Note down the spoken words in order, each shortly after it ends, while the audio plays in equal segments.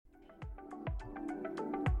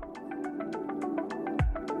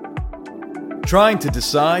Trying to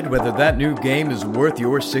decide whether that new game is worth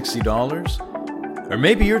your $60? Or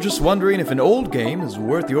maybe you're just wondering if an old game is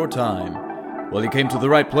worth your time. Well, you came to the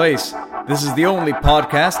right place. This is the only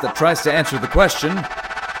podcast that tries to answer the question,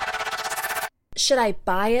 should I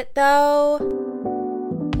buy it though?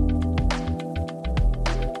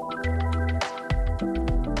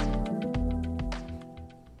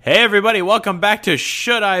 Hey everybody, welcome back to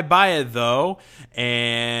Should I Buy It Though?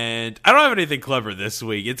 And I don't have anything clever this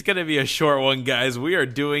week. It's going to be a short one, guys. We are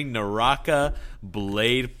doing Naraka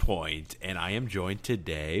Blade Point, and I am joined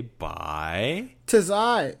today by... Tis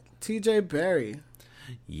I, TJ Berry.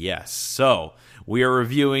 Yes, so we are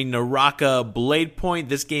reviewing Naraka Blade Point.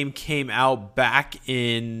 This game came out back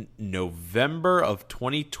in November of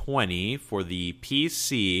 2020 for the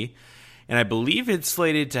PC. And I believe it's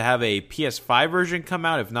slated to have a PS5 version come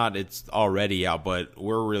out. If not, it's already out. But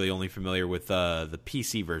we're really only familiar with the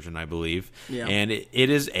PC version, I believe. Yeah. And it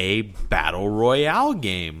is a Battle Royale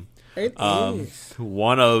game. It is.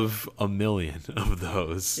 One of a million of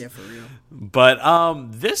those. Yeah, for real. But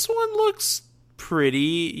this one looks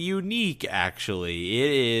pretty unique, actually.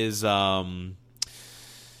 It is...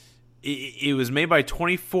 It was made by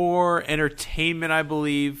 24 Entertainment, I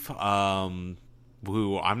believe.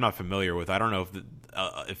 Who I'm not familiar with. I don't know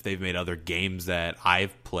if they've made other games that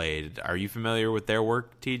I've played. Are you familiar with their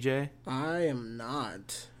work, TJ? I am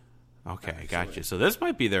not. Okay, actually. Gotcha. So this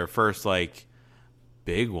might be their first,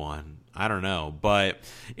 big one. I don't know. But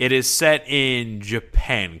it is set in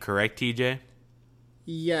Japan, correct, TJ?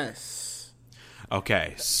 Yes.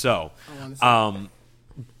 Okay, so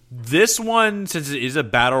this one, since it is a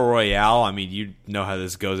Battle Royale, I mean, you know how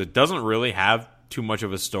this goes. It doesn't really have too much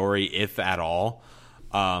of a story, if at all.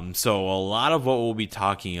 So a lot of what we'll be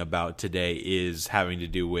talking about today is having to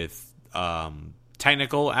do with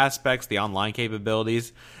technical aspects, the online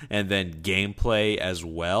capabilities, and then gameplay as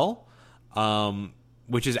well,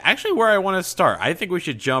 which is actually where I want to start. I think we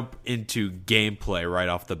should jump into gameplay right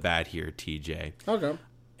off the bat here, TJ. Okay.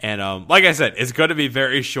 And like I said, it's going to be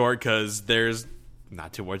very short because there's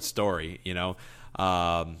not too much story,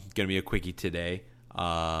 Going to be a quickie today.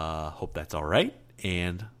 Hope that's all right.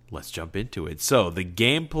 And let's jump into it. So, the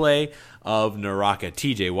gameplay of Naraka.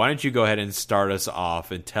 TJ, why don't you go ahead and start us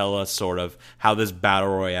off and tell us sort of how this Battle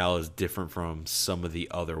Royale is different from some of the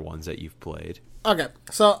other ones that you've played. Okay,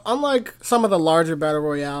 so unlike some of the larger Battle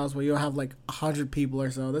Royales where you'll have 100 people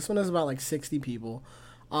or so, this one is about 60 people.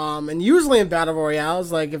 And usually in Battle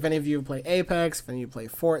Royales, if any of you play Apex, if any of you play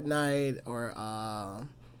Fortnite, or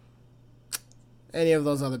any of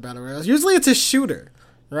those other Battle Royales, usually it's a shooter.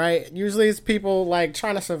 Right? Usually it's people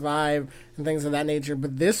trying to survive and things of that nature.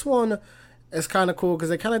 But this one is kind of cool because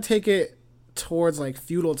they kind of take it towards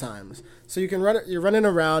feudal times. So you can you're running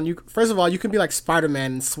around. First of all, you can be like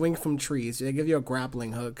Spider-Man and swing from trees. They give you a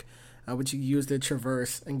grappling hook, which you use to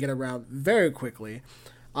traverse and get around very quickly.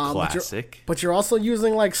 Classic. But you're also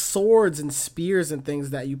using swords and spears and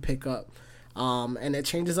things that you pick up. And it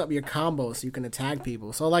changes up your combos so you can attack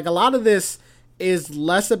people. So a lot of this is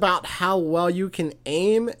less about how well you can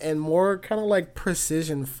aim and more kind of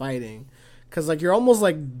precision fighting, because you're almost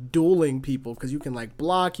dueling people, because you can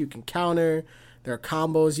block, you can counter, there are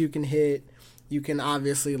combos you can hit, you can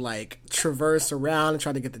obviously traverse around and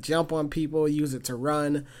try to get the jump on people, use it to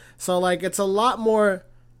run. So it's a lot more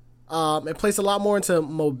it plays a lot more into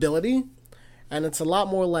mobility, and it's a lot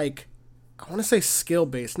more I want to say skill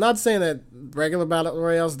based. Not saying that regular battle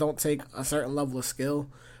royales don't take a certain level of skill,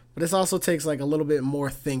 but this also takes a little bit more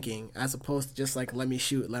thinking as opposed to just let me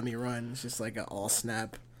shoot, let me run. It's just an all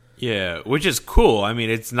snap. Yeah, which is cool. I mean,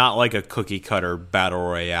 it's not like a cookie cutter Battle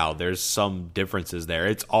Royale. There's some differences there.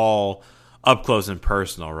 It's all up close and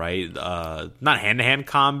personal, right? Not hand to hand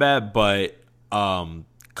combat, but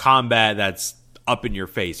combat that's up in your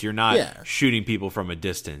face. You're not shooting people from a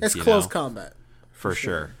distance. It's close combat. For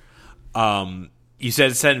sure. You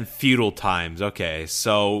said it's set in feudal times. Okay,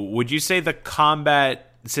 so would you say the combat,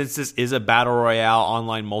 since this is a Battle Royale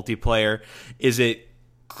online multiplayer, is it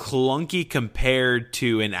clunky compared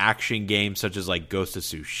to an action game such as Ghost of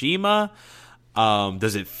Tsushima?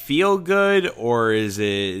 Does it feel good, or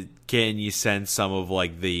can you sense some of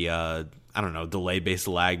the delay-based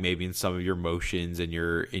lag maybe in some of your motions and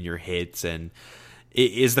your hits, and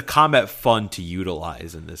is the combat fun to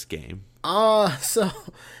utilize in this game? So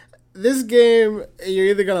this game, you're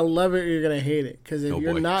either gonna love it or you're gonna hate it, because if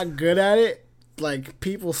you're not good at it,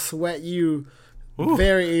 people sweat you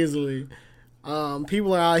very easily.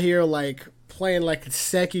 People are out here playing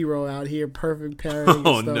Sekiro out here, perfect parrying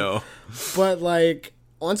and stuff. No. But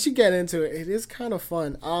once you get into it, it is kind of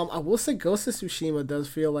fun. I will say Ghost of Tsushima does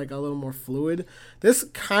feel a little more fluid. This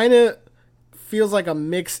kind of feels like a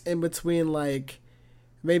mix in between like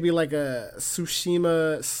maybe like a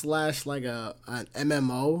Tsushima / like an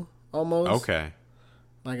MMO almost. Okay.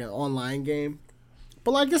 Like an online game.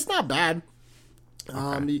 But like it's not bad.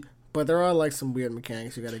 Okay. But there are like some weird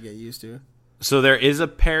mechanics you got to get used to. So there is a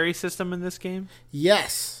parry system in this game?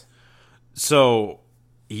 Yes. So,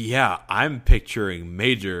 yeah, I'm picturing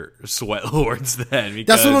major sweat lords then.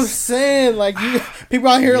 Because, that's what I'm saying. Like people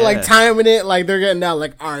out here like Yeah. timing it, like they're getting out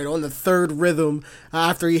like, all right, on the third rhythm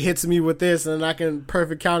after he hits me with this, and I can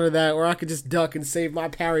perfect counter that, or I could just duck and save my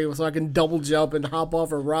parry so I can double jump and hop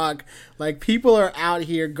off a rock. Like people are out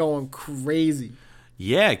here going crazy.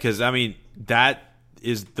 Yeah, because, I mean, that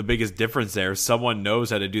is the biggest difference there. If someone knows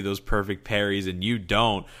how to do those perfect parries and you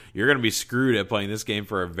don't, you're going to be screwed at playing this game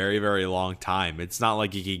for a very, very long time. It's not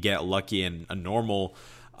like you could get lucky in a normal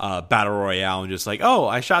battle royale and just like, oh,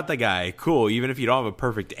 I shot the guy. Cool. Even if you don't have a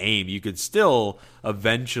perfect aim, you could still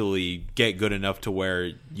eventually get good enough to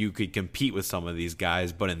where you could compete with some of these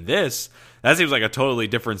guys. But in this, that seems like a totally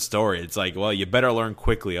different story. It's like, well, you better learn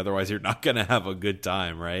quickly. Otherwise, you're not going to have a good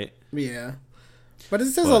time, right? Yeah. But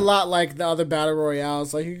this is a lot like the other battle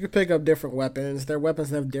royales. Like you can pick up different weapons. Their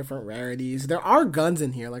weapons have different rarities. There are guns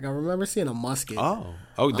in here. Like I remember seeing a musket. Oh,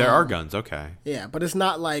 there are guns. Okay. Yeah, but it's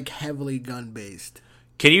not like heavily gun based.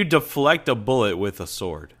 Can you deflect a bullet with a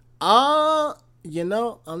sword? I'm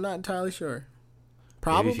not entirely sure.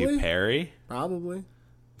 Maybe if you Probably. parry? Probably.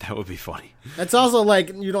 That would be funny. It's also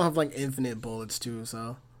like you don't have like infinite bullets too,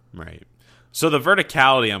 so. Right. So the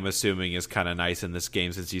verticality, I'm assuming, is kind of nice in this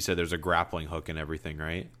game since you said there's a grappling hook and everything,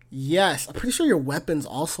 right? Yes, I'm pretty sure your weapons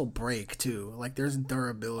also break too. Like there's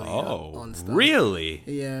durability on stuff. Really?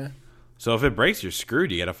 Yeah. So if it breaks, you're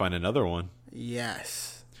screwed. You got to find another one.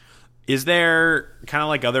 Yes. Is there, kind of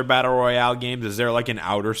like other Battle Royale games, is there like an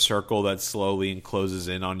outer circle that slowly encloses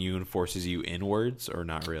in on you and forces you inwards, or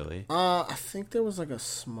not really? I think there was like a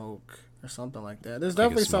smoke or something like that. There's Like a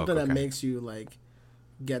definitely smoke, something that okay. makes you like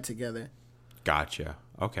get together. Gotcha.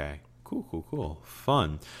 Okay. Cool.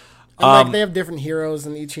 Fun. And like they have different heroes,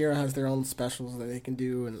 and each hero has their own specials that they can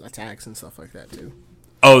do and attacks and stuff like that too.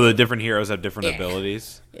 Oh, the different heroes have different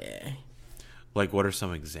abilities? Yeah. Like, what are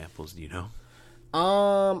some examples? Do you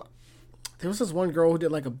know? There was this one girl who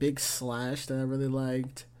did like a big slash that I really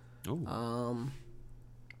liked. Ooh.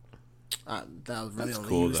 That was really That's only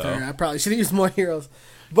cool, used though. her. I probably should have used more heroes.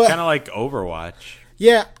 But Kind of like Overwatch.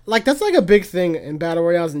 yeah, like that's like a big thing in battle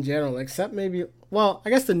royales in general. Except maybe, well, I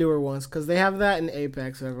guess the newer ones because they have that in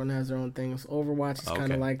Apex. So everyone has their own things. Overwatch is kind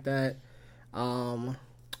Okay. of like that.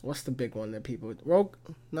 What's the big one that people Rogue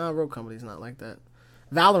Company's not like that.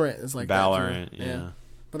 Valorant is like Valorant, that too. yeah.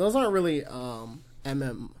 But those aren't really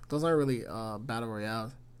those aren't really battle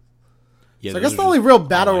royales. Yeah, So I those guess are the only just real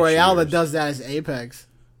battle online royale that shooters. does that is Apex.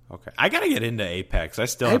 Okay. I gotta get into Apex. I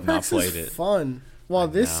still have not Apex played is it. fun. Well,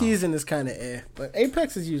 this know. season is kind of but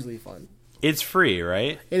Apex is usually fun. It's free,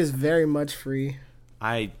 right? It is very much free.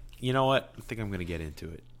 You know what? I think I'm gonna get into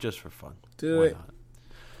it just for fun. Do Why it.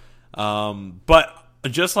 not? But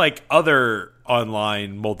just like other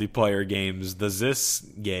online multiplayer games, does this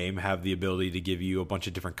game have the ability to give you a bunch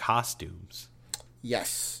of different costumes?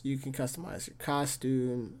 Yes, you can customize your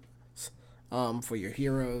costumes for your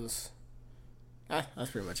heroes.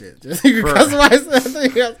 That's pretty much it. Just you can customize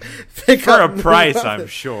that. Pick For up a new price, weapons. I'm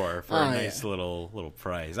sure. For Oh, a nice yeah. little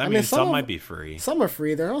price. I mean, mean, some some of- might be free. Some are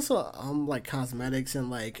free. There are also like cosmetics and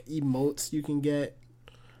like emotes you can get.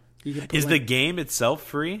 You can put, Is the like, game itself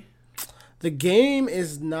free? the game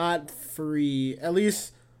is not free. At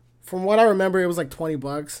least from what I remember, it was like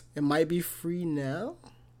 $20. It might be free now.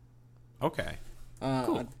 Okay.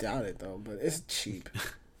 I doubt it though, but it's cheap.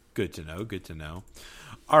 Good to know.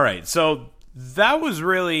 All right, so that was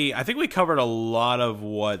really, I think we covered a lot of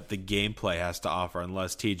what the gameplay has to offer,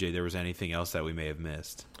 unless, TJ, there was anything else that we may have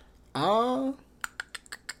missed.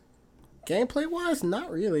 Gameplay wise,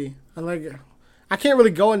 not really. I can't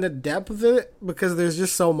really go into depth with it because there's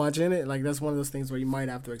just so much in it. Like that's one of those things where you might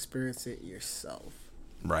have to experience it yourself.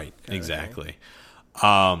 Right, exactly.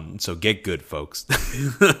 So get good, folks.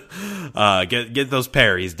 Get those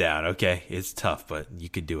parries down, okay? It's tough, but you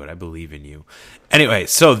can do it. I believe in you. Anyway,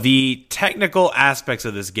 so the technical aspects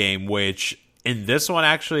of this game, which in this one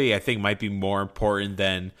actually I think might be more important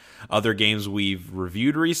than other games we've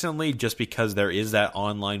reviewed recently, just because there is that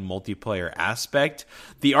online multiplayer aspect.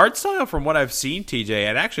 The art style, from what I've seen, TJ,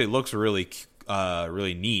 it actually looks really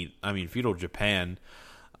neat. I mean, Feudal Japan.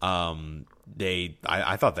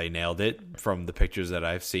 I thought they nailed it from the pictures that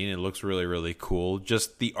I've seen. It looks really, really cool.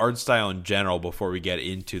 Just the art style in general, before we get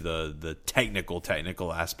into the technical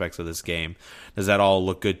aspects of this game. Does that all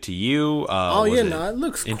look good to you? It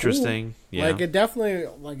looks interesting. Cool. Yeah. Like, it definitely,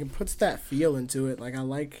 it puts that feel into it. Like, I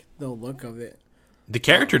like the look of it. The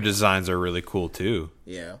character designs are really cool too.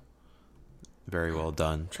 Yeah. Very well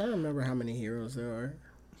done. I'm trying to remember how many heroes there are.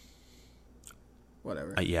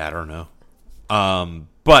 Whatever. Yeah, I don't know.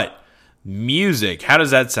 But music, how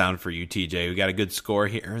does that sound for you, TJ? We got a good score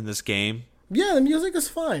here in this game. Yeah, the music is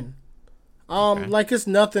fine. Okay. It's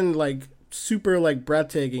nothing super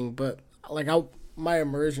breathtaking, but my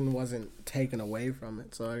immersion wasn't taken away from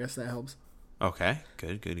it, so I guess that helps. Okay,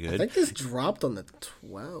 good. I think this dropped on the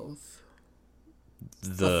 12th.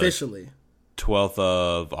 Officially. 12th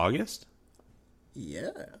of August? Yeah.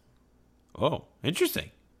 Oh,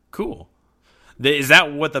 interesting. Cool. Is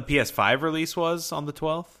that what the PS5 release was on the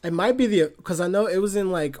 12th? It might be because I know it was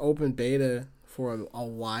in open beta for a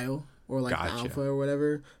while, or Gotcha. alpha or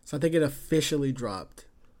whatever. So I think it officially dropped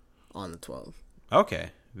on the 12th. Okay,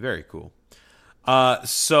 very cool.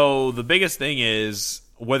 So the biggest thing is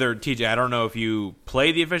whether, TJ, I don't know if you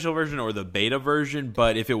play the official version or the beta version,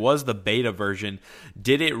 but if it was the beta version,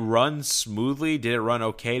 did it run smoothly? Did it run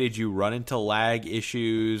okay? Did you run into lag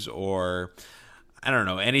issues or, I don't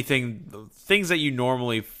know, things that you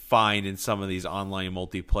normally find in some of these online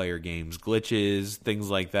multiplayer games, glitches,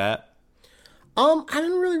 things like that? I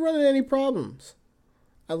didn't really run into any problems.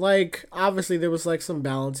 Obviously there was some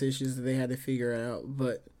balance issues that they had to figure out,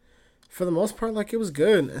 but for the most part, it was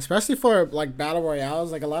good, especially for battle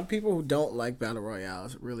royales. A lot of people who don't like battle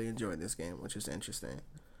royales really enjoyed this game, which is interesting.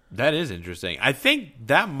 That is interesting. I think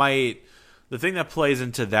the thing that plays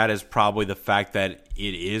into that is probably the fact that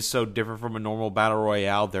it is so different from a normal battle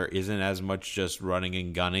royale. There isn't as much just running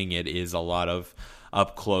and gunning. It is a lot of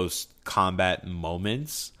up close combat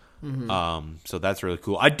moments. Mm-hmm. So that's really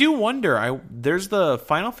cool. I do wonder. There's the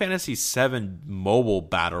Final Fantasy VII mobile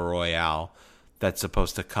battle royale that's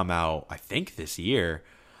supposed to come out, I think, this year.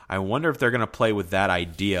 I wonder if they're going to play with that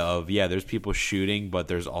idea of, there's people shooting, but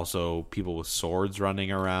there's also people with swords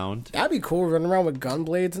running around. That'd be cool, running around with gun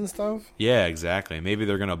blades and stuff. Yeah, exactly. Maybe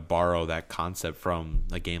they're going to borrow that concept from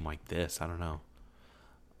a game like this. I don't know.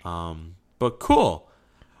 But cool.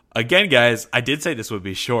 Again, guys, I did say this would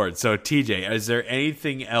be short. So, TJ, is there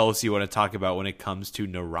anything else you want to talk about when it comes to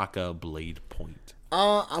Naraka Blade Point?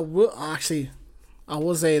 I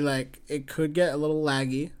will say, it could get a little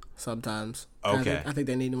laggy sometimes. Okay. I think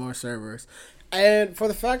they need more servers. And for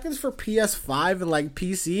the fact that it's for PS5 and,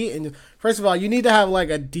 PC, and first of all, you need to have,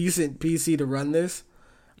 a decent PC to run this.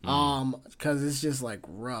 Because it's just,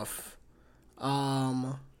 rough.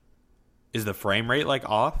 Is the frame rate,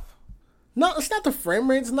 off? No, it's not the frame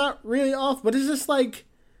rate's not really off, but it's just, it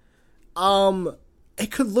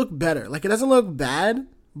could look better. It doesn't look bad,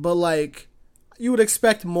 but, you would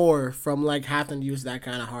expect more from having to use that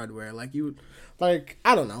kind of hardware.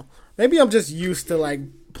 I don't know. Maybe I'm just used to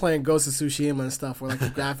playing Ghost of Tsushima and stuff where the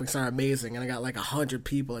graphics are amazing and I got 100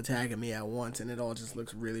 people attacking me at once and it all just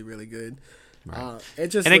looks really, really good. Right. It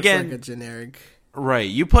just looks like a generic. Right.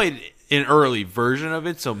 You played an early version of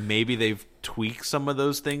it, so maybe they've tweaked some of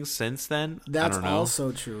those things since then. That's I don't know.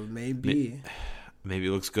 Also true. Maybe it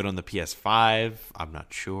looks good on the PS5. I'm not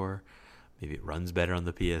sure. Maybe it runs better on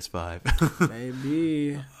the PS5.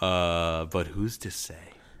 Maybe. But who's to say?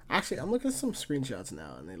 Actually, I'm looking at some screenshots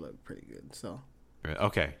now, and they look pretty good. So.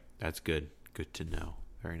 Okay, that's good. Good to know.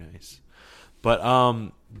 Very nice. But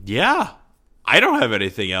yeah, I don't have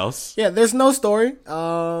anything else. Yeah, there's no story.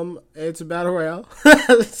 It's a battle royale.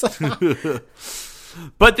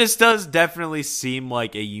 But this does definitely seem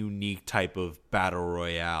like a unique type of battle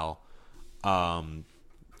royale.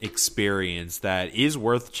 Experience that is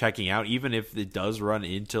worth checking out, even if it does run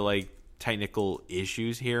into technical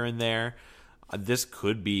issues here and there. This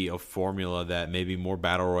could be a formula that maybe more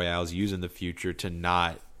battle royales use in the future to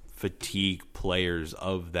not fatigue players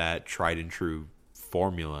of that tried and true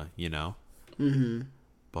formula, Mm-hmm.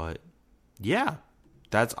 But yeah,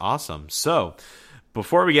 that's awesome. So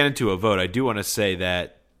before we get into a vote, I do want to say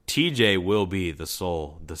that TJ will be the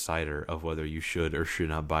sole decider of whether you should or should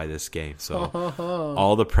not buy this game. So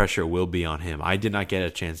all the pressure will be on him. I did not get a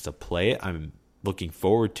chance to play it. I'm looking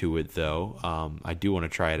forward to it, though. I do want to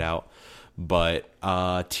try it out. But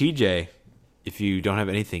TJ, if you don't have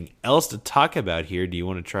anything else to talk about here, do you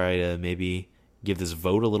want to try to maybe give this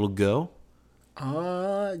vote a little go?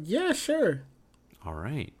 Yeah, sure. All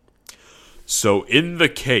right. So in the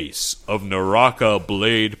case of Naraka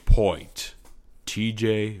Blade Point,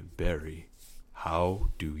 TJ Berry, how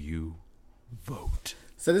do you vote?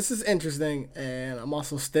 So this is interesting, and I'm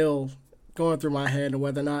also still going through my head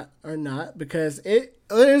whether or not, because it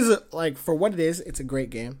is, like, for what it is, it's a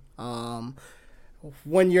great game.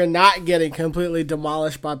 When you're not getting completely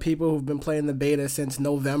demolished by people who've been playing the beta since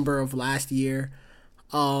November of last year,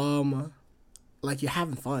 like, you're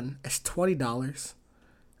having fun. It's $20.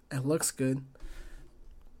 It looks good.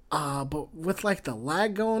 But with, like, the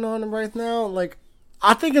lag going on right now, like,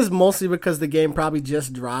 I think it's mostly because the game probably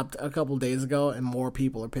just dropped a couple days ago and more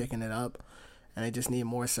people are picking it up and they just need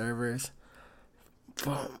more servers.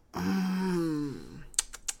 But,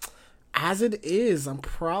 as it is, I'm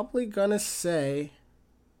probably gonna say,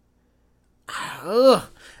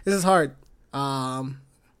 this is hard. Yeah,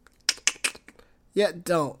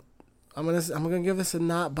 don't. I'm gonna give this a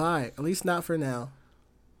not buy, at least not for now.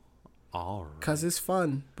 All right. Cause it's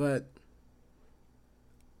fun, but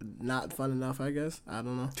not fun enough, I guess. I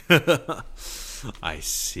don't know. I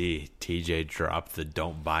see. TJ dropped the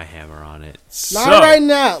don't buy hammer on it. Not right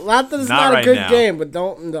now. Not that it's not right a good now. game, but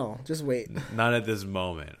just wait. Not at this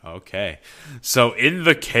moment. Okay. So in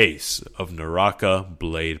the case of Naraka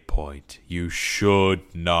Blade Point, you should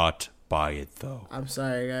not buy it though. I'm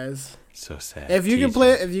sorry, guys. So sad. If you can TJ.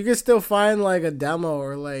 play, if you can still find like a demo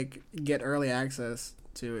or like get early access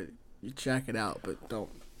to it, you check it out, but don't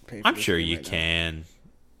pay for I'm this sure game you right now. can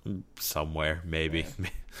somewhere, maybe.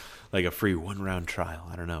 Like a free 1-round trial.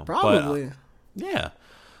 I don't know. Probably. But, yeah.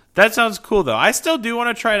 That sounds cool, though. I still do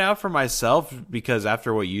want to try it out for myself because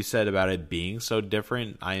after what you said about it being so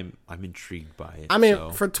different, I'm intrigued by it. I mean, so.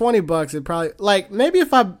 for $20, it probably, like, maybe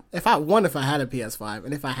if I had a PS5,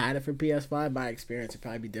 and if I had it for PS5, my experience would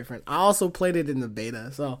probably be different. I also played it in the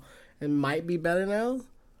beta, so it might be better now.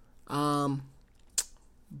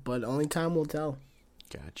 But only time will tell.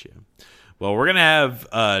 Gotcha. Well, we're going to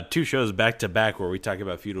have 2 shows back-to-back where we talk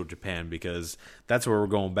about Feudal Japan because that's where we're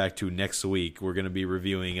going back to next week. We're going to be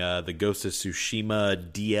reviewing the Ghost of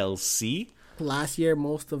Tsushima DLC. Last year,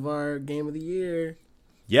 most of our Game of the Year.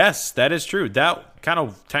 Yes, that is true. That kind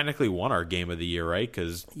of technically won our Game of the Year, right?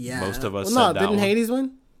 Because most of us said that didn't one. Hades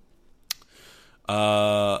win?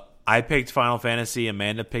 I picked Final Fantasy.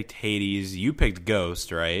 Amanda picked Hades. You picked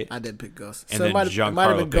Ghost, right? I did pick Ghost. And So then it might have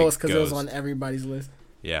Giancarlo been Ghost picked because it was Ghost. on everybody's list.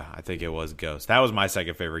 Yeah, I think it was Ghost. That was my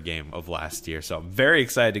second favorite game of last year. So I'm very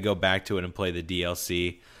excited to go back to it and play the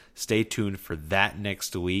DLC. Stay tuned for that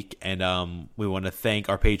next week. And we want to thank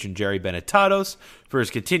our patron, Jerry Benetatos, for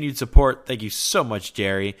his continued support. Thank you so much,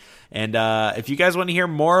 Jerry. And if you guys want to hear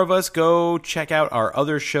more of us, go check out our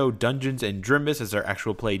other show, Dungeons and Drimbus. It's our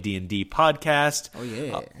actual play D&D podcast. Oh,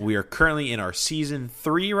 yeah. We are currently in our season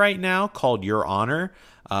 3 right now called Your Honor.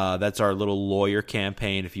 That's our little lawyer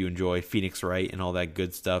campaign. If you enjoy Phoenix Wright and all that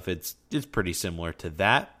good stuff, it's pretty similar to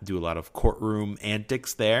that. Do a lot of courtroom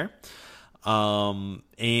antics there.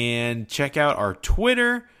 And check out our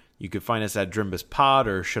Twitter. You can find us at Drimbus Pod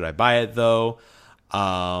or Should I Buy It Though.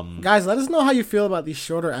 Guys, let us know how you feel about these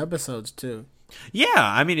shorter episodes too. Yeah,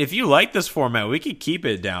 I mean, if you like this format, we could keep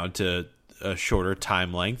it down to a shorter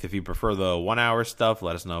time length. If you prefer the 1-hour stuff,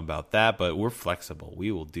 let us know about that. But we're flexible.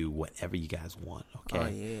 We will do whatever you guys want. Okay. Oh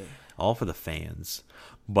yeah. All for the fans.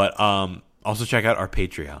 But also check out our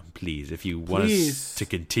Patreon, please. If you want us to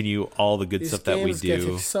continue all the good These stuff that we games get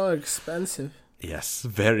do. so expensive. Yes,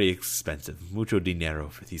 very expensive. Mucho dinero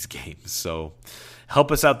for these games. So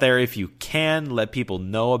help us out there if you can. Let people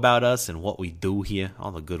know about us and what we do here,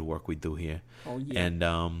 all the good work we do here. Oh yeah. And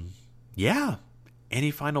yeah. Any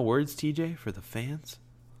final words, TJ, for the fans?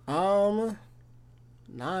 Nah,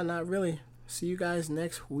 not really. See you guys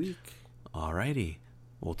next week. Alrighty.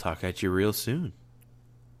 We'll talk at you real soon.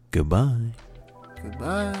 Goodbye.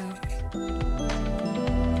 Goodbye.